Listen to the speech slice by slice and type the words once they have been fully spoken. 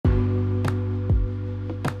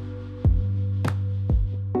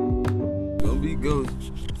goes.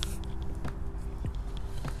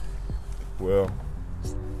 Well,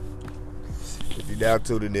 if you're now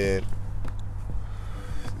tuning in,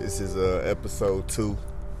 this is episode 2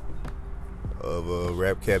 of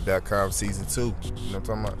Rapcap.com season 2. You know what I'm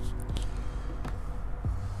talking about?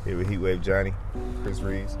 Here with Heatwave Johnny, Chris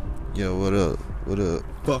Reeves. Yo, what up? What up?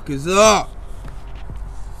 Fuck is up?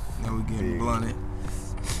 Now we getting blunted.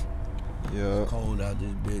 Yeah. It's cold out this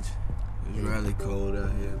bitch. It's really cold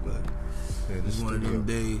out here, but it's one of them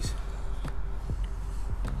days.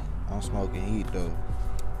 I'm smoking heat though.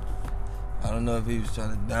 I don't know if he was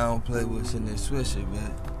trying to downplay what's in this Swisher,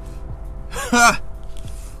 but ha!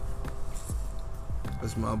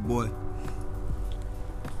 That's my boy.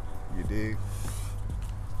 You dig?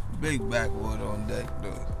 Big backwood on deck,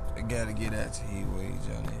 though. I gotta get that to Heatwave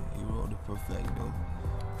Johnny. He wrote the perfecto.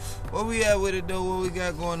 What we at with it, though? What we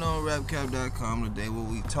got going on Rapcap.com today? What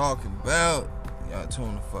we talking about? Y'all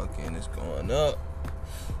tune the fuck in. It's going up.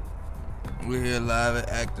 We're here live at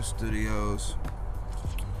Active Studios.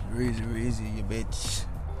 Reezy, you bitch.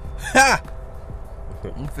 Ha!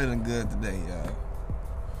 I'm feeling good today, y'all.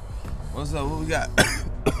 What's up? What we got?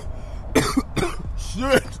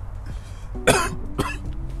 Shit!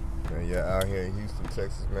 Man, yeah, out here in Houston,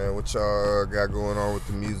 Texas, man. What y'all got going on with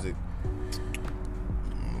the music?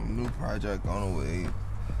 New project on the way.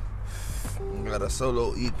 Got a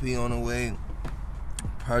solo EP on the way.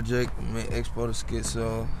 Project Expo to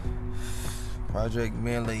Schizo. Project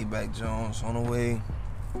Man Laidback Jones on the way.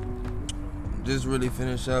 Just really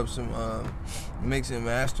finished up some mixing and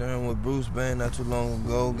mastering with Bruce Band not too long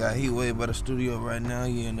ago. Got Heatwave by the studio right now.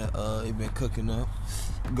 He in the he been cooking up.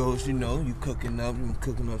 Ghost, you know, you cooking up. You been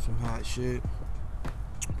cooking up some hot shit.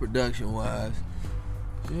 Production wise.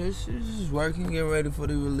 Just working, getting ready for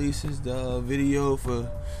the releases. The video for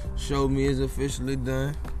Show Me is officially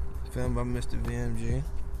done. Filmed by Mr. VMG.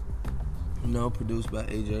 You know, produced by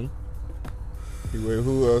AJ. Wait,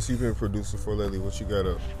 who else you been producing for lately? What you got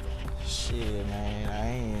up? Shit,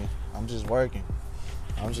 man, I'm just working.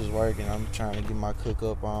 I'm trying to get my cook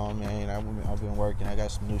up on, man. I've been working. I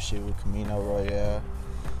got some new shit with Camino Royale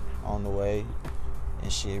on the way.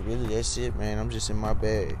 And shit, really, that's it, man. I'm just in my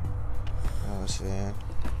bag. You know what I'm saying?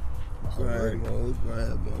 Grab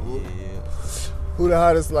mode. Yeah. Who the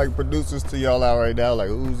hottest like producers to y'all out right now? Like,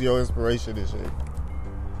 who's your inspiration and shit?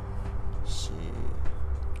 Shit.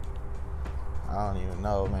 I don't even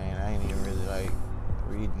know, man. I ain't even really like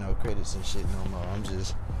reading no credits and shit no more. I'm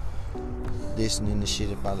just listening to shit.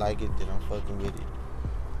 If I like it, then I'm fucking with it.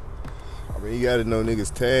 I mean, you gotta know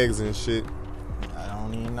niggas' tags and shit. I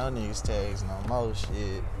don't even know niggas' tags no more,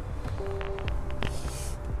 shit.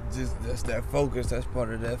 Just that's that focus. That's part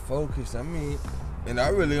of that focus. I mean, and I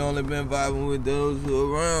really only been vibing with those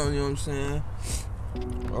who are around. You know what I'm saying?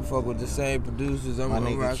 I fuck with the same producers. I'm My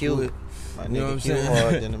nigga Q. with. My You know what I'm nigga Q saying?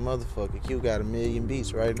 hard than the motherfucker. Q got 1 million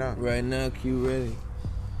beats right now. Right now, Q ready.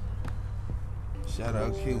 Shout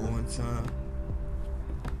out Q one time.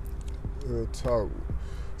 Real talk.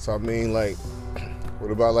 So I mean, like,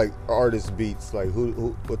 what about like artist beats? Like,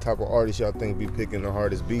 what type of artists y'all think be picking the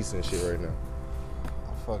hardest beats and shit right now?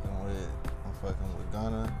 I'm fucking with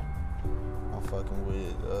Gunna. I'm fucking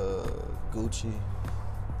with Gucci.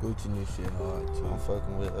 Gucci new shit hard too. I'm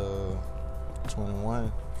fucking with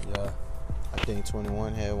 21. Yeah. I think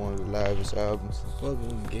 21 had one of the livest albums. Fucking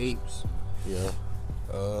with Gapes. Yeah.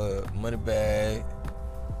 Moneybag.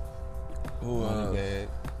 Moneybag.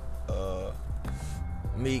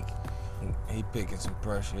 Meek. He picking some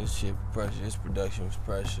pressure. His shit pressure. His production was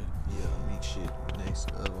pressure. Yeah, Meek shit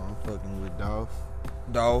next level. I'm fucking with Dolph.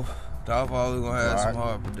 Dolph always gonna have some Glock.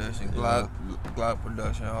 hard production. Yeah. Glock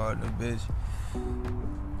production hard than bitch.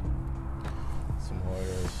 Some hard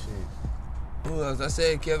ass shit. Who else? I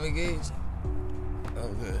said Kevin Gates.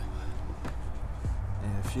 Okay.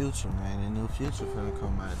 And Future, man. The new Future finna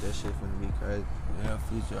come out. That shit finna be crazy. Yeah,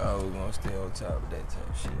 Future always gonna stay on top of that type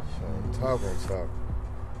of shit. On top.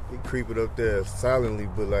 He creeping up there silently,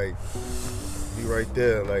 but like, he right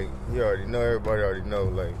there. Like, you already know. Everybody already know.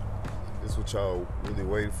 Like, this what y'all really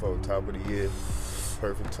waiting for. Top of the year,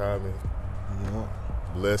 perfect timing. Yeah.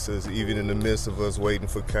 Bless us, even in the midst of us waiting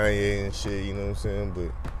for Kanye and shit. You know what I'm saying?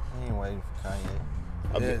 But I ain't waiting for Kanye.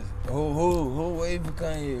 Yes. Who waiting for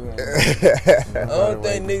Kanye right now? I don't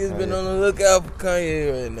think niggas been on the lookout for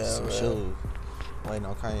Kanye right now. Some man. shoes. Waiting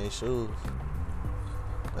on Kanye's shoes.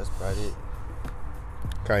 That's about it.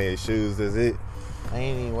 Kanye shoes, that's it. I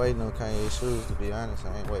ain't even waiting on Kanye's shoes, to be honest.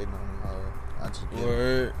 I ain't waiting on them. I just get them.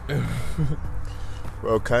 Word.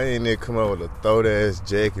 Bro, Kanye and they come out with a throwed ass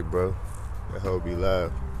jacket, bro. That hoe be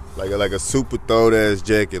live. Like a super throwed ass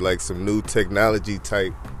jacket, like some new technology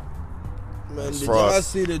type Man, did Frost. y'all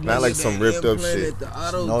see the Not nigga like some that ripped up implanted shit. the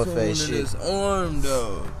auto North tune Face in shit. his arm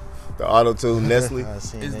though? The auto-tune Nestle. I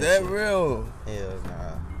seen Is that shit. real? Hell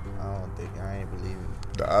nah. I don't think I ain't believe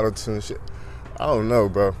it. The auto-tune shit. I don't know,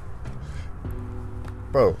 bro.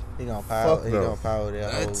 Bro, He gonna power. Fuck He no. gonna power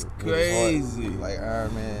that That's whole with his heart. crazy. Like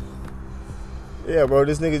Iron Man. yeah, bro.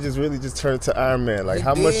 This nigga just really just turned to Iron Man. Like, He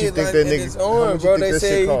how much you did, think like, that in nigga? his How arm, much bro? you think They that say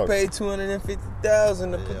shit he cost? paid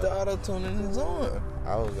 $250,000 to put Yeah. the auto tune in his arm.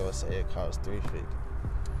 I was gonna say it cost $350.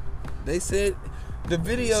 They said the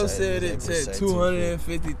video said they it say said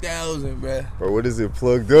 250,000, bro. Bro, what is it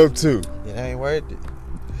plugged up to? It ain't worth it.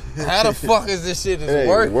 How the fuck is this shit It ain't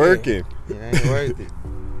working? working. It ain't worth it.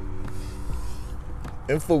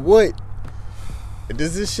 And for what?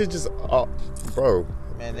 Does this shit just, bro?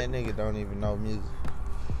 Man, that nigga don't even know music.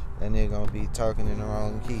 That nigga gonna be talking in the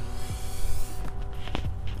wrong key.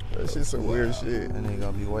 That shit's some weird shit. That nigga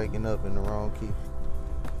gonna be waking up in the wrong key.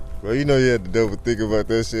 Bro, you know you had to double think about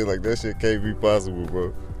that shit. Like, that shit can't be possible,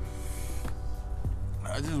 bro.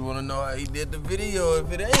 I just want to know how he did the video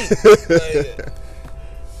if it ain't. Like,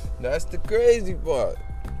 that's the crazy part.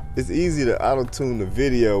 It's easy to auto-tune the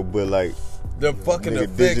video, but like, The fucking nigga,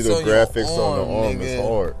 effects digital on graphics your arm, on the arm nigga. is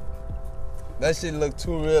hard. That shit look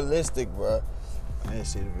too realistic, bro. I didn't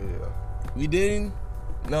see the video. We didn't?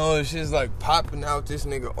 No, it's just like popping out this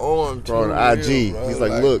nigga arm. Bro, too on real, IG, bro. he's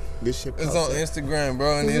like, look, this shit It's pops on up. Instagram,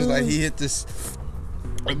 bro, and it's like he hit this.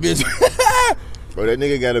 A bitch. Bro, that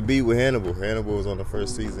nigga got a beat with Hannibal. Hannibal was on the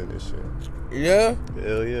first season and shit. Yeah?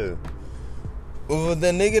 Hell yeah. Well, the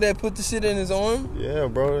nigga that put the shit in his arm? Yeah,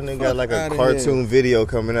 bro, and they Fuck got like a outta cartoon here. video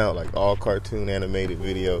coming out, like all cartoon animated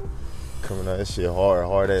video coming out. That shit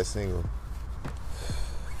hard ass single.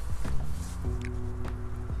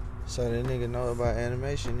 So that nigga know about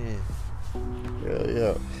animation then. Hell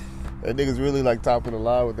yeah. That nigga's really like top of the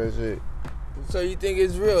line with that shit. So you think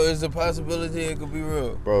it's real? Is a possibility it could be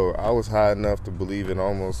real? Bro, I was high enough to believe it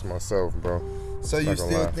almost myself, bro. So you Not gonna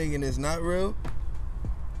still lie. thinking it's not real?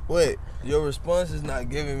 What? Your response is not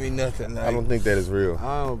giving me nothing. Like, I don't think that is real.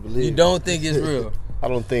 I don't believe you don't think it's real? I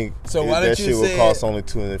don't think So why that didn't you shit would say cost it? only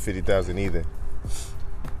 $250,000 either.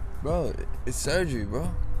 Bro, it's surgery, bro.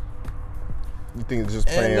 You think it's just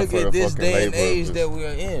And paying look for the at this fucking day and labor? age that we are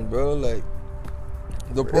in, bro. Like,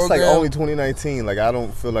 the It's program, like only 2019. Like, I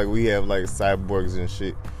don't feel like we have like cyborgs and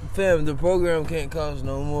shit. fam, the program can't cost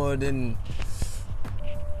no more than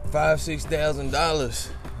 $5,000-$6,000.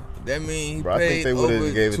 That means he Bro, I think paid they would've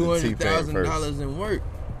over gave it to T-Pain $200,000 in work.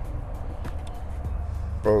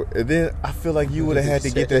 Bro, and then I feel like you would have had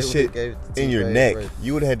to get that shit in your neck.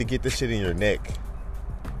 You would have had to get that shit in your neck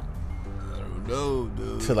I don't know,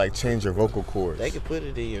 dude. to like change your vocal cords. They could put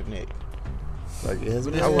it in your neck. Like, it has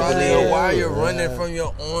But been it's would probably believe a it. wire Yeah. running from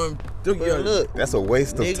your arm through But your look, That's a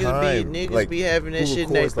waste of time. niggas like, be having that who shit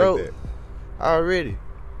in their records like throat that? already.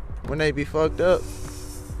 When they be fucked up.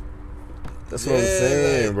 That's what I'm Yeah,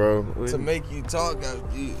 saying, like- bro. to make you talk out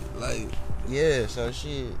you like Yeah, so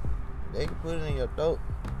shit. They can put it in your throat.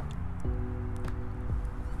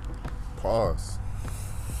 Pause.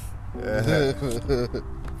 Yeah.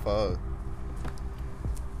 Fuck.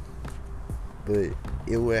 But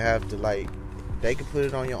it would have to like they could put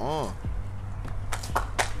it on your arm.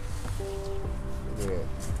 Yeah.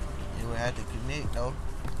 It would have to connect though.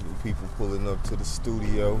 New people pulling up to the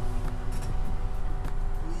studio.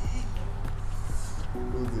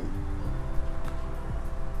 Who's it?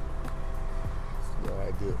 No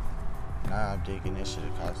idea. Nah, I'm thinking that shit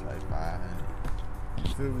cost like $500.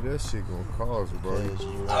 You feel me? That shit gonna cost, bro. Because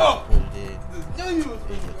you have to put it in your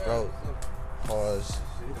throat. Pause.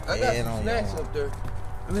 I got And some on your snacks arm. up there.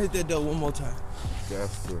 Let me hit that door one more time.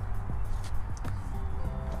 That's the.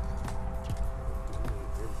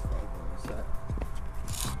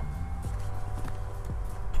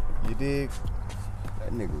 You dig?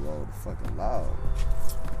 That nigga rolled fucking loud.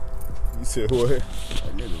 You said what?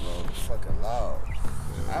 That nigga rolled fucking loud.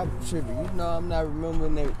 I'm tripping. You know, I'm not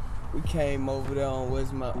remembering that we came over there on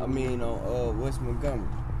West Montgomery. What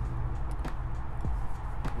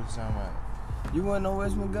you talking about? You wasn't on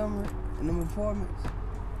West Montgomery in them apartments?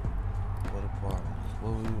 What apartment?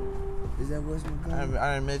 What were you? Is that West Montgomery?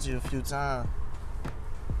 I done met you a few times.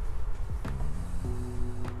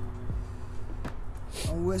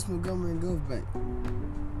 On West Montgomery and Gulf Bank.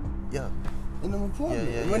 Yeah. In them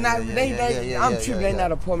apartments. Yeah, Well, not, I'm tripping. They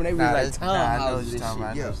not apartment. They was like I know what townhouses you're and talking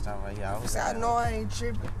about. shit. I know Yeah. what you're talking about. Yeah, I was I there. know I ain't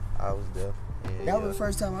tripping. I was there. Yeah, That was the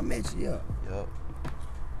first time I met you. Yeah. Yup.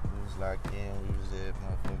 We was locked in. We was at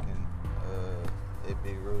motherfucking that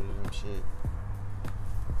big road and them shit.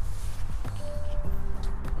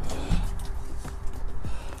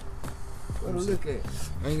 What to look at?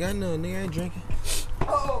 I ain't got nothing, nigga. I ain't drinking.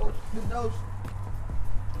 Oh, Oh, the dose.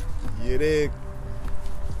 Yeah, they.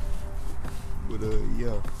 But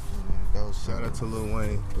yeah. Ghost. Shout out to Lil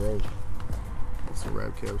Wayne. bro. Some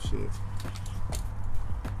rap cap shit.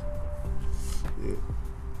 Yeah.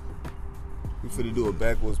 We finna do a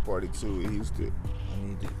backwoods party too in Houston.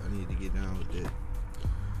 I need to get down with that.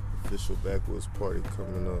 Official backwoods party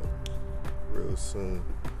coming up real soon.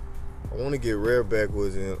 I want to get Rare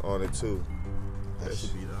Backwoods in on it too. I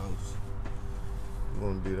should be the host. You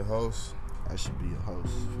want to be the host? I should be a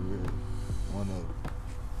host for real. One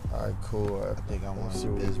of, All right, cool. I think I'm one of see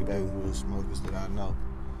the what we best can do. backwoods smokers that I know.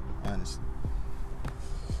 Honestly,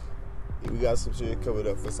 We got some shit coming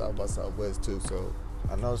up for South by Southwest too, so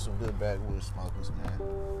I know some good backwoods smokers, man.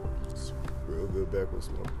 it's real good backwoods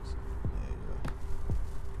smokers. Yeah,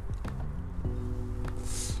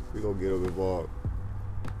 We gonna get them involved.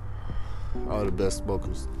 All the best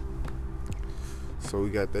smokers. So we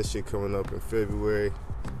got that shit coming up in February,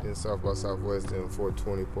 then South by Southwest, then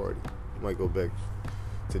 420 party. Might go back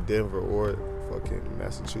to Denver or fucking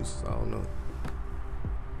Massachusetts. I don't know.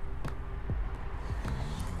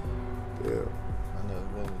 Yeah. I never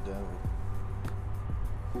been to Denver.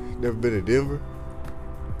 Never been to Denver?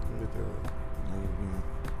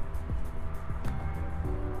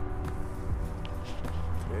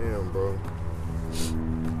 Damn, bro.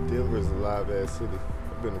 Denver's a live ass city.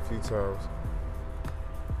 I've been a few times.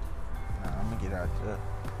 Nah, I'm gonna get out there.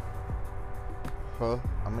 Huh?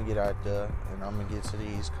 I'm gonna get out there and I'm gonna get to the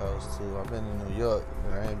East Coast too. I've been to New York,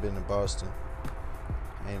 but I ain't been to Boston.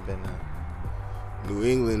 I ain't been to. New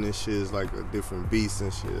England and shit is like a different beast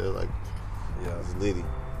and shit. They're like, Yeah. it's litty.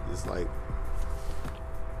 It's like,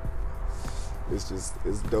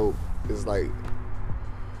 it's dope. It's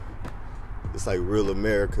like real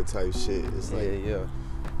America type shit. It's like, Yeah.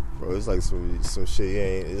 bro, it's like some shit you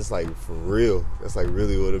ain't. It's like for real. That's like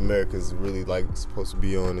really what America's really like supposed to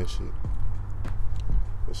be on and shit.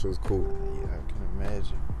 That shit was cool. Yeah, I can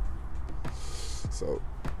imagine. So,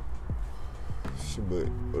 shit, but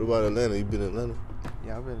what about Atlanta? You been in Atlanta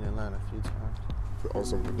Yeah, I've been in Atlanta a few times. on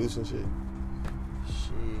some producing shit?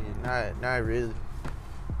 Shit, not really.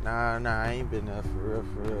 Nah, I ain't been there for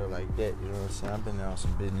real like that. You know what I'm saying? I've been there on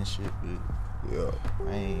some business shit, but Yeah.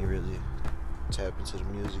 I ain't really tapped into the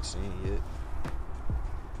music scene yet.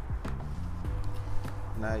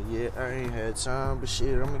 Not yet. I ain't had time, but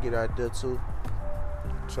shit, I'm gonna get out there too.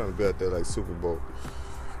 Trying to be out there like Super Bowl.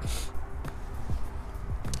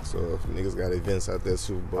 So if niggas got events out there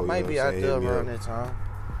Super Bowl, I might be out there around that time.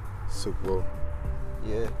 Super Bowl,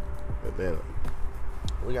 Yeah, Atlanta.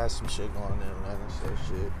 we got some shit going in Atlanta, so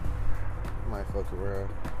shit. Might fuck around.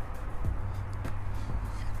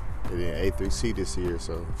 And then A3C this year,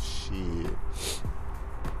 so shit.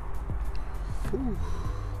 Whew.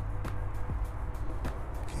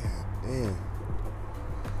 God damn.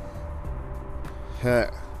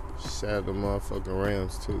 Ha. Shout out to motherfucking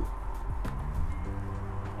Rams too.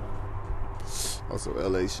 Also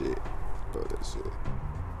LA shit. Throw that shit.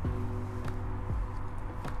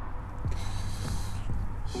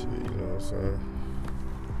 Shit, you know what I'm saying?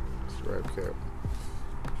 It's rap cap.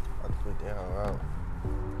 I can put that all out.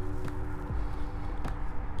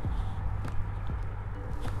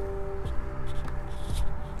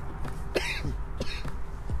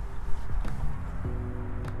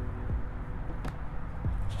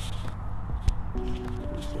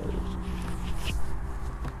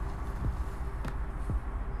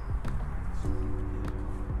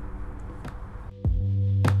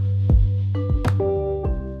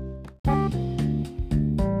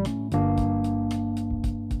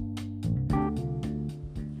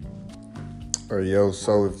 Alright, yo,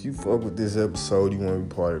 so if you fuck with this episode, you want to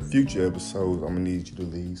be part of future episodes, I'm gonna need you to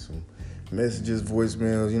leave some messages,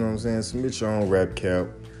 voicemails, you know what I'm saying? Submit your own rap cap.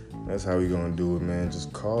 That's how we gonna do it, man.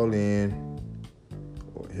 Just call in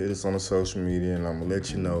or hit us on the social media and I'm gonna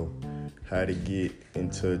let you know how to get in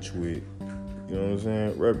touch with, you know what I'm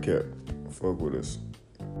saying? Rap cap. Fuck with us.